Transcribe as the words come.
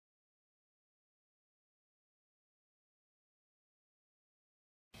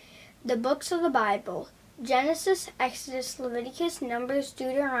The books of the Bible: Genesis, Exodus, Leviticus, Numbers,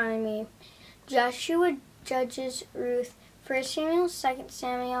 Deuteronomy, Joshua, Judges, Ruth, 1 Samuel, 2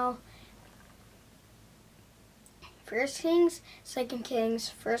 Samuel, 1 Kings, 2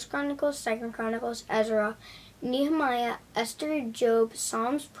 Kings, 1 Chronicles, 2 Chronicles, Ezra, Nehemiah, Esther, Job,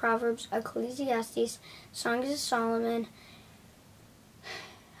 Psalms, Proverbs, Ecclesiastes, Songs of Solomon,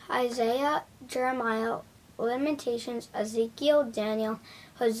 Isaiah, Jeremiah, Lamentations, Ezekiel, Daniel,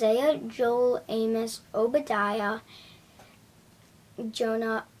 Hosea, Joel, Amos, Obadiah,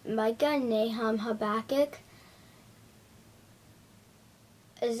 Jonah, Micah, Nahum, Habakkuk,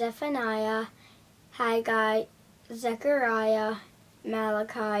 Zephaniah, Haggai, Zechariah,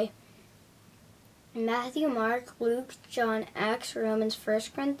 Malachi, Matthew, Mark, Luke, John, Acts, Romans, 1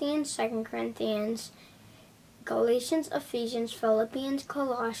 Corinthians, 2 Corinthians, Galatians, Ephesians, Philippians,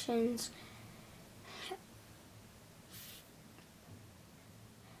 Colossians,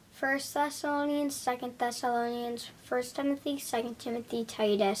 1 Thessalonians, 2 Thessalonians, 1 Timothy, 2 Timothy,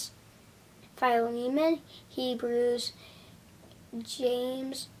 Titus, Philemon, Hebrews,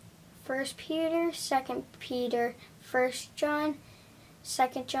 James, 1 Peter, 2 Peter, 1 John,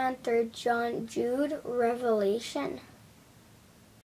 2 John, 3 John, Jude, Revelation.